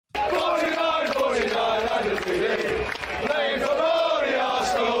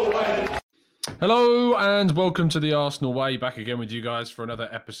Hello and welcome to the Arsenal Way. Back again with you guys for another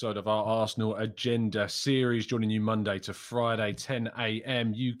episode of our Arsenal Agenda series. Joining you Monday to Friday, 10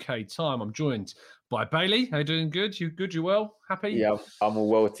 a.m. UK time. I'm joined by Bailey. How you doing? Good? You good? You well? Happy? Yeah, I'm all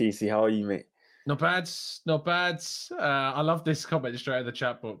well, TC. How are you, mate? Not bad. Not bad. I love this comment straight in the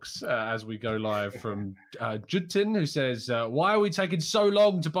chat box as we go live from Judtin, who says, why are we taking so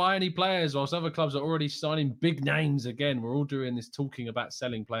long to buy any players whilst other clubs are already signing big names again? We're all doing this talking about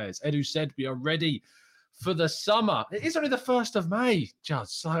selling players. Edu said we are ready for the summer. It is only the 1st of May, Judge,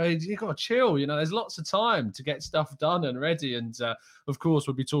 so you've got to chill. You know, there's lots of time to get stuff done and ready. And, of course,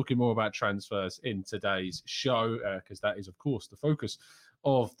 we'll be talking more about transfers in today's show because that is, of course, the focus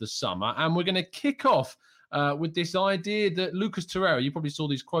of the summer. And we're going to kick off with this idea that Lucas Torreira, you probably saw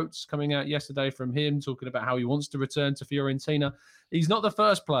these quotes coming out yesterday from him talking about how he wants to return to Fiorentina. He's not the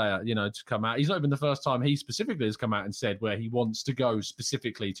first player, to come out. He's not even the first time he specifically has come out and said where he wants to go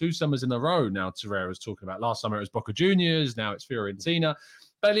specifically. 2 summers in a row now Torreira's talking about. Last summer it was Boca Juniors, now it's Fiorentina.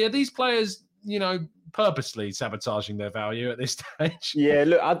 Bailey, are these players, purposely sabotaging their value at this stage? Yeah,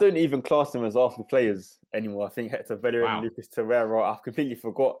 look, I don't even class them as Arsenal players anymore. I think Hector Bellerin Wow. and Lucas Torreira, I've completely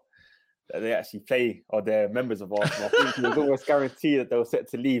forgot that they actually play or they're members of Arsenal. I think it was almost guaranteed that they were set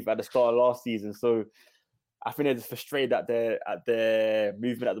to leave at the start of last season. So I think they're just frustrated at their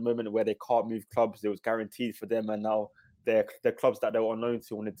movement at the moment where they can't move clubs. It was guaranteed for them, and now the clubs that they were on loan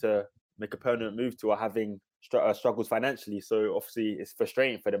to wanted to make a permanent move to are having struggles financially. So obviously it's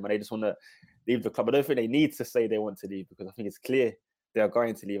frustrating for them and they just want to leave the club. I don't think they need to say they want to leave because I think it's clear they are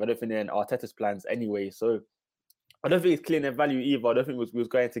going to leave. I don't think they're in Arteta's plans anyway. So I don't think it's clear in their value either. I don't think we was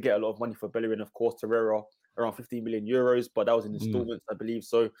going to get a lot of money for Bellerin, of course, Torreira, around 15 million euros, but that was in installments, I believe.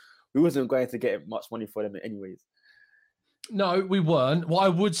 So we wasn't going to get much money for them anyways. No, we weren't. What I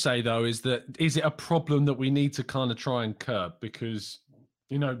would say, though, is it a problem that we need to kind of try and curb? Because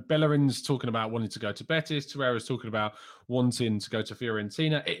Bellerin's talking about wanting to go to Betis. Torreira's talking about wanting to go to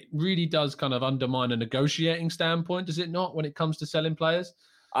Fiorentina. It really does kind of undermine a negotiating standpoint, does it not, when it comes to selling players?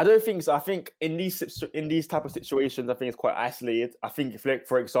 I don't think so. I think in these type of situations, I think it's quite isolated. I think if, like,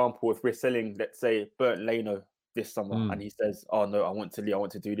 for example, if we're selling, let's say, Bernd Leno this summer, and he says, "Oh no, I want to leave. I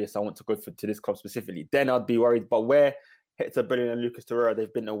want to do this. I want to go to this club specifically," then I'd be worried. But where Hector Bellerin and Lucas Torreira,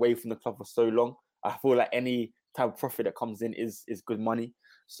 they've been away from the club for so long, I feel like any type of profit that comes in is good money.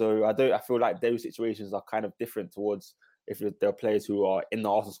 So I feel like those situations are kind of different towards if there are players who are in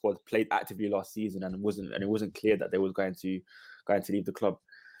the Arsenal squad, played actively last season, and it wasn't clear that they were going to leave the club.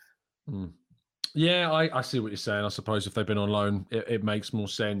 Yeah, I see what you're saying. I suppose if they've been on loan, it makes more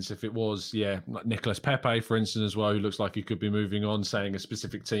sense. If it was, like Nicolas Pepe, for instance, as well, who looks like he could be moving on, saying a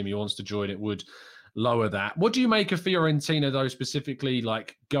specific team he wants to join, it would lower that. What do you make of Fiorentina, though, specifically,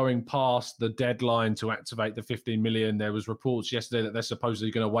 like going past the deadline to activate the 15 million? There was reports yesterday that they're supposedly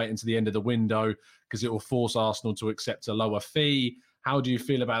going to wait until the end of the window because it will force Arsenal to accept a lower fee. How do you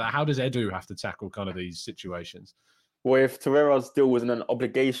feel about that? How does Edu have to tackle kind of these situations? Well, if Torreira's deal wasn't an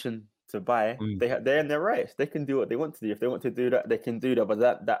obligation to buy, they're in their rights. They can do what they want to do. If they want to do that, they can do that. But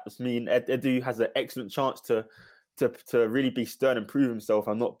that means Edu has an excellent chance to really be stern and prove himself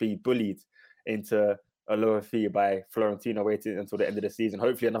and not be bullied into a lower fee by Fiorentina waiting until the end of the season.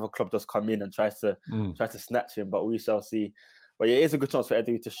 Hopefully another club does come in and tries to snatch him, but we shall see. But yeah, it is a good chance for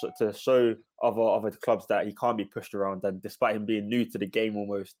Edu to show other clubs that he can't be pushed around, and despite him being new to the game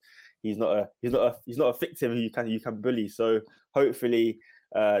almost, he's not a victim who you can bully. So hopefully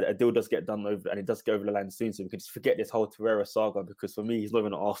a deal does get done over, and it does get over the line soon, so we can just forget this whole Torreira saga, because for me he's not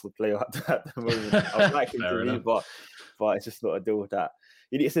even an Arsenal player at the moment. I would like him to leave, but it's just not a deal that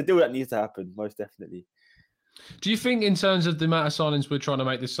it's a deal that needs to happen, most definitely. Do you think, in terms of the amount of signings we're trying to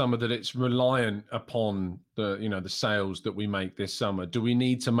make this summer, that it's reliant upon the sales that we make this summer? Do we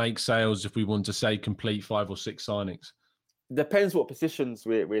need to make sales if we want to, say, complete 5 or 6 signings? Depends what positions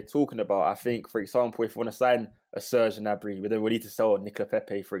we're talking about. I think, for example, if we want to sign a Serge Gnabry, then we need to sell Nicolas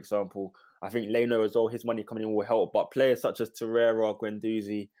Pepe, for example. I think Leno as well, his money coming in will help. But players such as Torreira,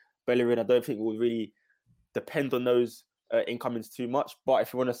 Guendouzi, Bellerin, I don't think will really depend on those incomings too much. But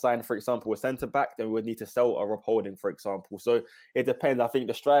if you want to sign, for example, a centre-back, then we would need to sell a Rob Holding, for example. So it depends. I think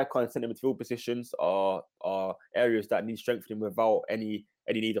the striker and centre midfield positions are areas that need strengthening without any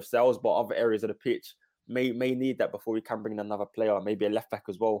need of sales. But other areas of the pitch may need that before we can bring in another player. Maybe a left back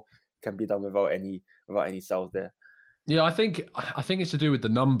as well can be done without any sales there. Yeah, I think it's to do with the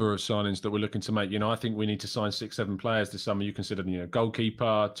number of signings that we're looking to make. I think we need to sign 6-7 players this summer. You consider,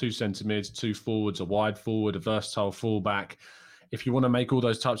 goalkeeper, 2 centre mids, 2 forwards, a wide forward, a versatile fullback. if you want to make all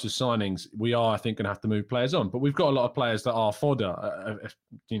those types of signings, we are, I think, going to have to move players on. But we've got a lot of players that are fodder,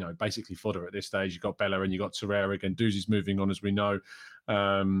 basically fodder at this stage. You've got Bella and you've got Torreira. Again, Duzi's moving on, as we know.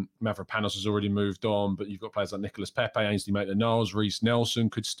 Mavropanos has already moved on, but you've got players like Nicholas Pepe, Ainsley Maitland-Niles, Reece Nelson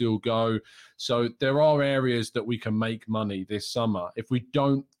could still go. So there are areas that we can make money this summer. If we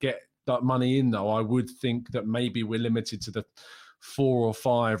don't get that money in, though, I would think that maybe we're limited to the 4 or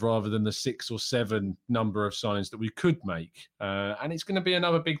 5 rather than the 6 or 7 number of signings that we could make. And it's going to be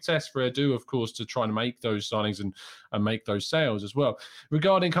another big test for Edu, of course, to try and make those signings and make those sales as well.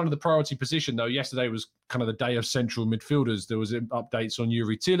 Regarding kind of the priority position, though, yesterday was kind of the day of central midfielders. There was updates on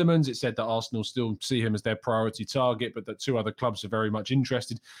Yuri Tielemans. It said that Arsenal still see him as their priority target, but that 2 other clubs are very much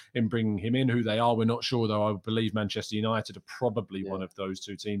interested in bringing him in. Who they are, we're not sure, though. I believe Manchester United are probably one of those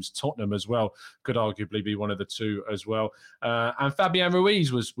 2 teams. Tottenham as well could arguably be one of the 2 as well. And Fabian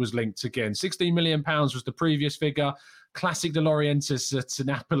Ruiz was linked again. £16 million was the previous figure. Classic De Laurentiis to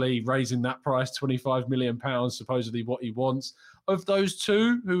Napoli, raising that price, £25 million, supposedly what he wants. Of those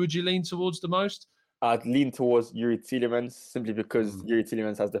 2, who would you lean towards the most? I'd lean towards Yuri Tielemans simply because Yuri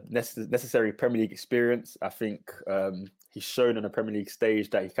Tielemans has the necessary Premier League experience. I think he's shown on the Premier League stage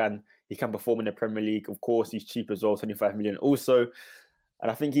that he can perform in the Premier League. Of course, he's cheap as well, 25 million also.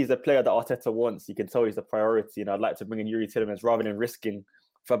 And I think he's the player that Arteta wants. You can tell he's a priority. And I'd like to bring in Yuri Tielemans rather than risking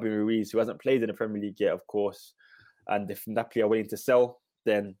Fabian Ruiz, who hasn't played in the Premier League yet, of course. And if Napoli are willing to sell,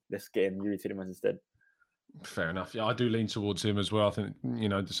 then let's get in Yuri Tielemans instead. Fair enough. Yeah, I do lean towards him as well. I think,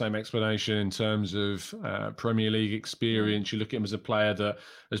 the same explanation in terms of Premier League experience. You look at him as a player that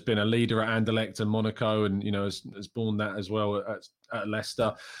has been a leader at Anderlecht and Monaco and, has borne that as well at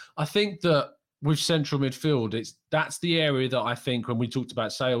Leicester. I think that with central midfield, that's the area that I think when we talked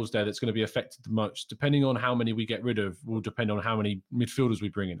about sales there, that's going to be affected the most. Depending on how many we get rid of will depend on how many midfielders we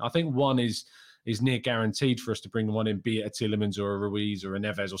bring in. I think one is near guaranteed for us to bring one in, be it a Tielemans or a Ruiz or a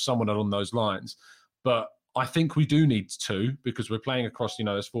Neves or someone along those lines. But I think we do need 2 because we're playing across,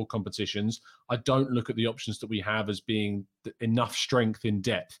 there's 4 competitions. I don't look at the options that we have as being enough strength in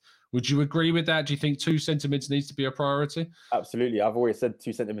depth. Would you agree with that? Do you think 2 centre mids needs to be a priority? Absolutely. I've always said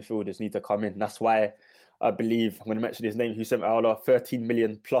 2 centre midfielders need to come in. That's why I believe, I'm going to mention his name, Hussein Aoula, 13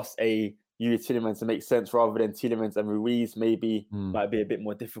 million plus a Yuri Tielemans to make sense rather than Tielemans and Ruiz might be a bit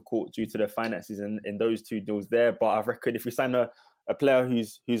more difficult due to the finances in those 2 deals there. But I reckon if we sign a player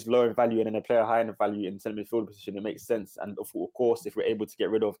who's low in value and then a player high in value in centre midfield position, it makes sense. And of course, if we're able to get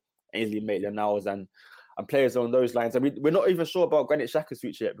rid of Ainsley Maitland-Niles and players on those lines, and we're not even sure about Granit Xhaka's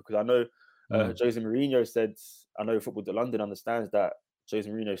future yet, because I know Jose Mourinho said, I know Football de London understands that Jose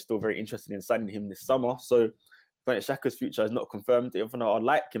Mourinho is still very interested in signing him this summer. So Granit Xhaka's future is not confirmed. Even though I'd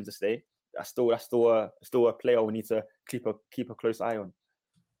like him to stay, that's still a player we need to keep a close eye on.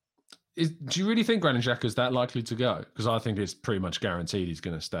 Do you really think Granit Xhaka is that likely to go? Because I think it's pretty much guaranteed he's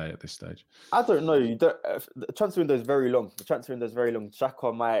going to stay at this stage. I don't know. The transfer window is very long.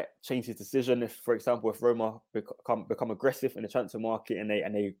 Xhaka might change his decision if, for example, if Roma become aggressive in the transfer market and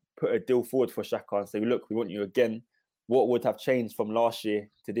they put a deal forward for Xhaka and say, look, we want you again. What would have changed from last year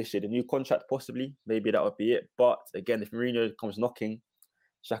to this year? The new contract, possibly. Maybe that would be it. But again, if Mourinho comes knocking,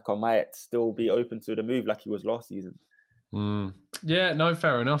 Xhaka might still be open to the move like he was last season. Yeah, no,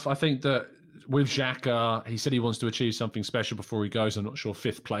 fair enough. I think that with Xhaka, he said he wants to achieve something special before he goes. I'm not sure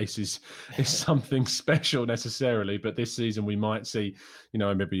 5th place is something special necessarily, but this season we might see,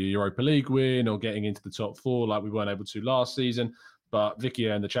 maybe a Europa League win or getting into the top 4 like we weren't able to last season. But Vicky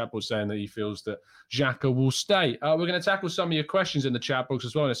in the chat was saying that he feels that Xhaka will stay. We're going to tackle some of your questions in the chat box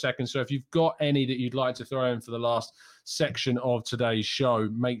as well in a second. So if you've got any that you'd like to throw in for the last section of today's show,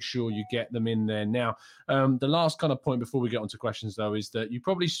 make sure you get them in there now. The last kind of point before we get onto questions, though, is that you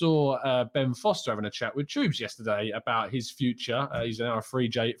probably saw Ben Foster having a chat with Tubes yesterday about his future. He's now a free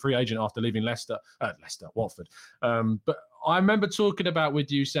agent after leaving Watford. But I remember talking about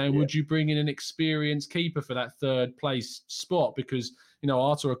with you saying, would you bring in an experienced keeper for that 3rd place spot? Because,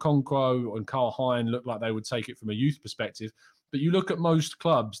 Artur Okonkwo and Carl Hein looked like they would take it from a youth perspective. But you look at most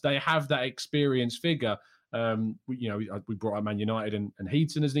clubs, they have that experienced figure. We brought out Man United and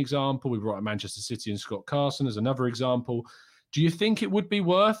Heaton as an example. We brought out Manchester City and Scott Carson as another example. Do you think it would be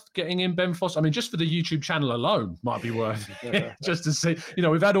worth getting in Ben Foster? I mean, just for the YouTube channel alone might be worth it. Just to see,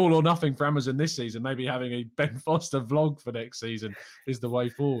 we've had all or nothing for Amazon this season. Maybe having a Ben Foster vlog for next season is the way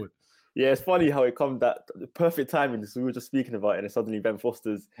forward. Yeah, it's funny how it comes that the perfect timing. So we were just speaking about it, and suddenly Ben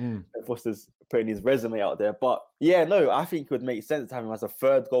Foster's putting his resume out there. But yeah, no, I think it would make sense to have him as a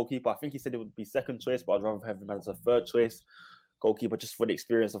 3rd goalkeeper. I think he said it would be 2nd choice, but I'd rather have him as a 3rd choice goalkeeper, just for the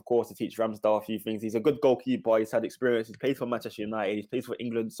experience, of course, to teach Ramsdale a few things. He's a good goalkeeper. He's had experience. He's played for Manchester United. He's played for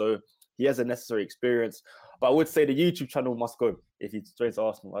England, so He has the necessary experience. But I would say the YouTube channel must go if he joins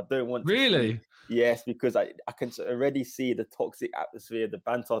Arsenal. I don't want to Really? Yes, because I can already see the toxic atmosphere, the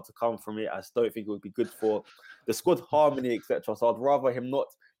banter to come from it. I just don't think it would be good for the squad harmony, etc. So I'd rather him not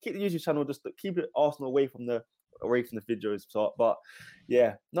keep the YouTube channel, just keep it Arsenal away from the videos. So, but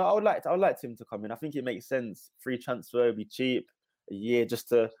yeah, no, I would like him to come in. I think it makes sense. Free transfer would be cheap, a year just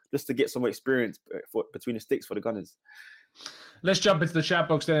to get some experience between the sticks for the Gunners. Let's jump into the chat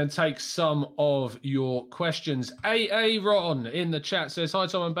box then and take some of your questions. Ron in the chat says, hi,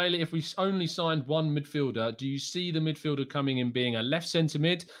 Tom and Bailey. If we only signed one midfielder, do you see the midfielder coming in being a left centre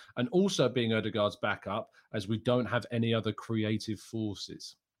mid and also being Odegaard's backup, as we don't have any other creative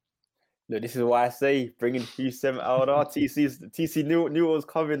forces? No, this is why I say bringing Hussein out. TC knew what was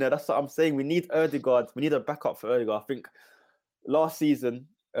coming there. That's what I'm saying. We need Odegaard. We need a backup for Odegaard. I think last season,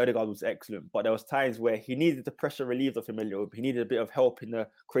 Odegaard was excellent, but there was times where he needed the pressure relieved of him a little bit. He needed a bit of help in the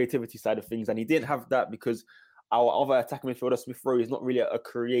creativity side of things, and he didn't have that because our other attacking midfielder, Smith Rowe, is not really a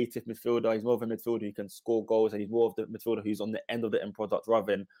creative midfielder. He's more of a midfielder who can score goals, and he's more of the midfielder who's on the end of the end product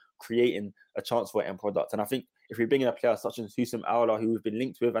rather than creating a chance for an end product. And I think if we bring in a player such as Hussein Aoula, who we've been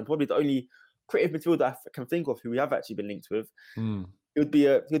linked with, and probably the only creative midfielder I can think of who we have actually been linked with, it would be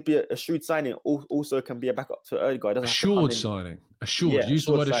a shrewd signing. Also, can be a backup to Odegaard. Assured signing. Assured. Yeah, use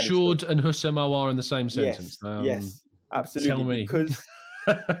the word assured and Hussein Aoula in the same sentence. Yes, absolutely. Tell me.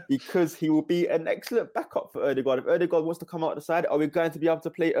 Because he will be an excellent backup for Odegaard. If Odegaard wants to come out the side, are we going to be able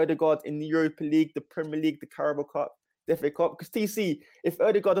to play Odegaard in the Europa League, the Premier League, the Carabao Cup, the FA Cup? Because TC, if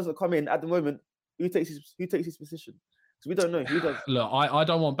Odegaard doesn't come in at the moment, who takes his position? Because we don't know. Who does? Look, I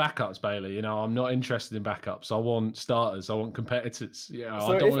don't want backups, Bailey. You know, I'm not interested in backups. I want starters. I want competitors. Yeah,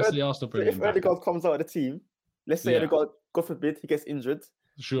 so I don't want to see Arsenal bring in. If Odegaard comes out of the team, let's say Odegaard, God forbid, he gets injured.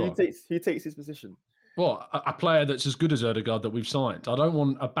 Sure. Who takes his position? Well, a player that's as good as Odegaard that we've signed. I don't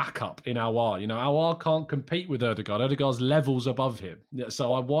want a backup in Aouar. You know, Aouar can't compete with Odegaard. Odegaard's levels above him.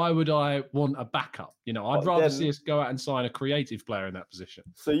 So why would I want a backup? You know, I'd rather see us go out and sign a creative player in that position.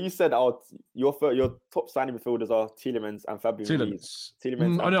 So you said your top signing midfielders are Tielemans and Fabian Ruiz.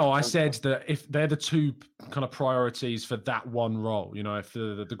 I said that if they're the two kind of priorities for that one role, you know, if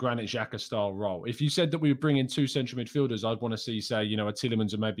the Granit Xhaka style role. If you said that we would bring in two central midfielders, I'd want to see, say, you know, a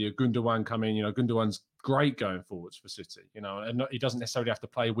Tielemans and maybe a Gundogan come in. You know, Gundogan's great going forwards for City, you know, and he doesn't necessarily have to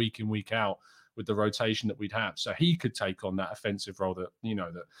play week in, week out with the rotation that we'd have. So he could take on that offensive role that, you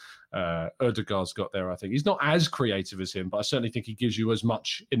know, that Odegaard's got there. I think he's not as creative as him, but I certainly think he gives you as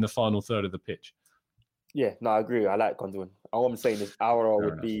much in the final third of the pitch. Yeah, no, I agree. I like Gundogan. All I'm saying is Aouar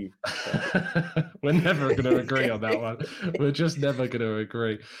would be... We're never going to agree on that one. We're just never going to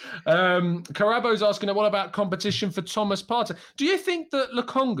agree. Carabo's asking, what about competition for Thomas Partey? Do you think that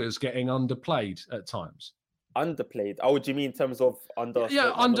Lokonga's getting underplayed at times? Underplayed? Oh, do you mean in terms of under...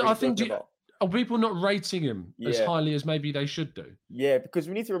 Yeah, I think... Are people not rating him as highly as maybe they should do? Yeah, because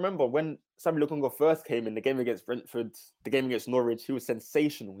we need to remember when Samuel Lokonga first came in the game against Brentford, the game against Norwich, he was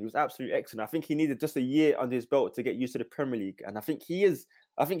sensational. He was absolutely excellent. I think he needed just a year under his belt to get used to the Premier League. And I think he is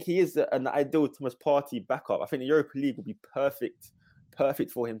an ideal Thomas Partey backup. I think the Europa League will be perfect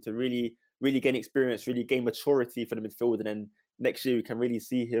for him to really gain experience, really gain maturity for the midfield. And then next year we can really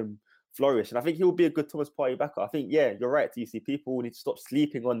see him flourish. And I think he'll be a good Thomas Partey backup. I think, yeah, you're right, TC. People need to stop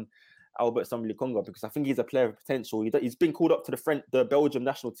sleeping on Albert Samuel Lokonga because I think he's a player of potential. He's been called up to the Belgium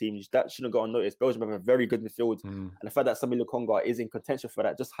national team. That shouldn't go unnoticed. Belgium have a very good midfield, and the fact that Samuel Lokonga is in contention for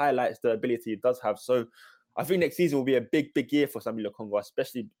that just highlights the ability he does have. So I think next season will be a big year for Samuel Lokonga,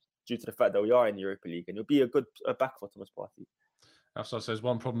 especially due to the fact that we are in the Europa League, and it'll be a good back for Thomas Partey. Afsar says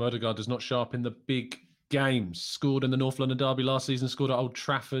one problem: Odegaard does not show up in the big games. Scored in the North London derby last season, scored at Old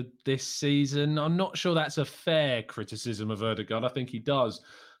Trafford this season. I'm not sure that's a fair criticism of Odegaard. I think he does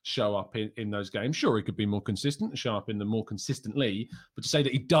show up in those games. Sure, he could be more consistent and show up in them more consistently, but to say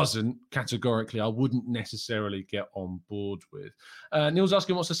that he doesn't, categorically, I wouldn't necessarily get on board with. Neil's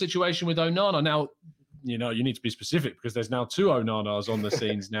asking, what's the situation with Onana? Now, you know, you need to be specific because there's now two Onanas on the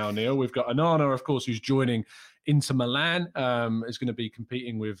scenes now, Neil. We've got Onana, of course, who's joining Inter Milan, is going to be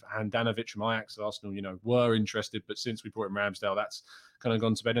competing with Handanovic from Ajax. Arsenal, you know, were interested, but since we brought in Ramsdale, that's kind of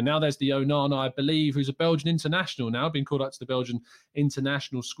gone to bed. And now there's the Onana, I believe, who's a Belgian international now, been called up to the Belgian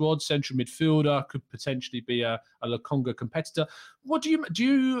international squad. Central midfielder, could potentially be a Lokonga competitor. What do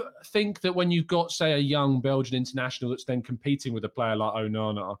you think that when you've got, say, a young Belgian international that's then competing with a player like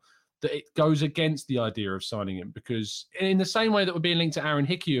Onana, that it goes against the idea of signing him? Because in the same way that we're being linked to Aaron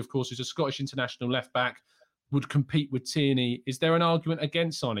Hickey, of course, who's a Scottish international left back, would compete with Tierney. Is there an argument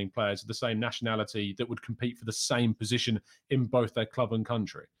against signing players of the same nationality that would compete for the same position in both their club and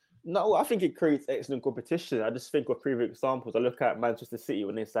country? No, I think it creates excellent competition. I just think of previous examples. I look at Manchester City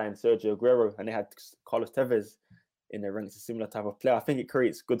when they signed Sergio Aguero and they had Carlos Tevez in their ranks, a similar type of player. I think it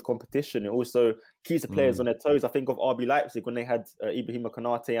creates good competition. It also keeps the players on their toes. I think of RB Leipzig when they had Ibrahima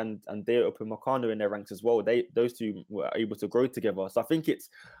Konate and Deo Upamecano in their ranks as well. Those two were able to grow together. So I think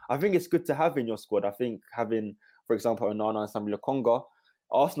it's good to have in your squad. I think having, for example, Onana and Samuel Lokonga,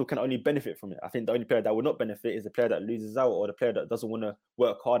 Arsenal can only benefit from it. I think the only player that will not benefit is the player that loses out or the player that doesn't want to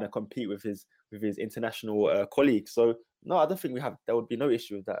work hard and compete with his international colleagues. So no, I don't think there would be no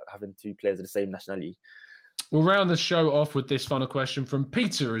issue with that, having two players of the same nationality. We'll round the show off with this final question from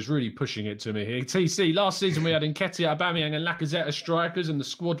Peter, who's really pushing it to me here. TC, last season we had Nketiah, Aubameyang and Lacazette as strikers and the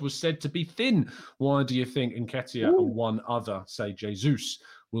squad was said to be thin. Why do you think Nketiah and one other, say Jesus,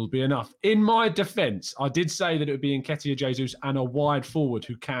 will be enough? In my defence, I did say that it would be Nketiah, Jesus and a wide forward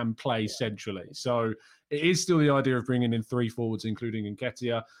who can play centrally. So it is still the idea of bringing in three forwards, including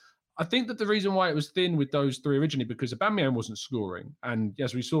Nketiah. I think that the reason why it was thin with those three originally, because Aubameyang wasn't scoring. And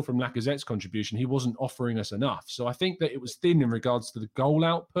as we saw from Lacazette's contribution, he wasn't offering us enough. So I think that it was thin in regards to the goal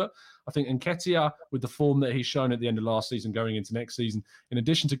output. I think Nketiah, with the form that he's shown at the end of last season going into next season, in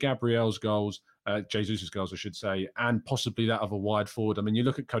addition to Gabriel's goals, Jesus' goals, I should say, and possibly that of a wide forward. I mean, you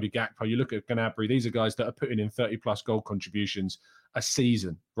look at Cody Gakpo, you look at Gnabry, these are guys that are putting in 30-plus goal contributions a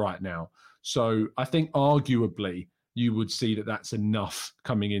season right now. So I think arguably, you would see that that's enough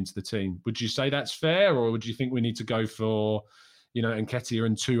coming into the team. Would you say that's fair, or would you think we need to go for, Nketiah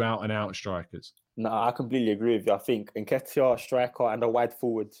and two out-and-out strikers? No, I completely agree with you. I think Nketiah, striker, and a wide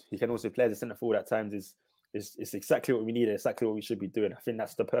forward, he can also play as a centre forward at times, is exactly what we need, exactly what we should be doing. I think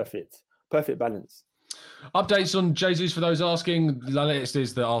that's the perfect balance. Updates on Jesus for those asking. The latest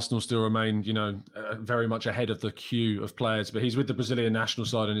is that Arsenal still remain, very much ahead of the queue of players, but he's with the Brazilian national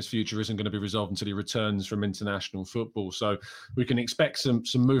side and his future isn't going to be resolved until he returns from international football. So we can expect some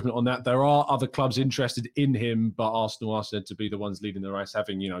movement on that. There are other clubs interested in him, but Arsenal are said to be the ones leading the race,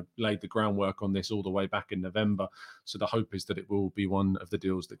 having, laid the groundwork on this all the way back in November. So the hope is that it will be one of the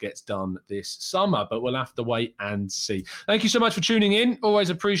deals that gets done this summer, but we'll have to wait and see. Thank you so much for tuning in. Always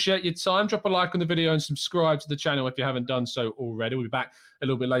appreciate your time. Drop a like on the video and subscribe to the channel if you haven't done so already. We'll be back a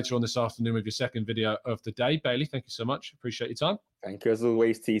little bit later on this afternoon with your second video of the day. Bailey, thank you so much. Appreciate your time. Thank you as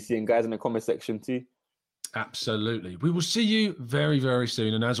always, TC, and guys in the comment section too. Absolutely. We will see you very, very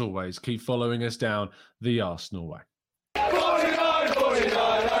soon. And as always, keep following us down the Arsenal way. 49,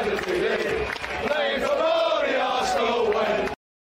 49,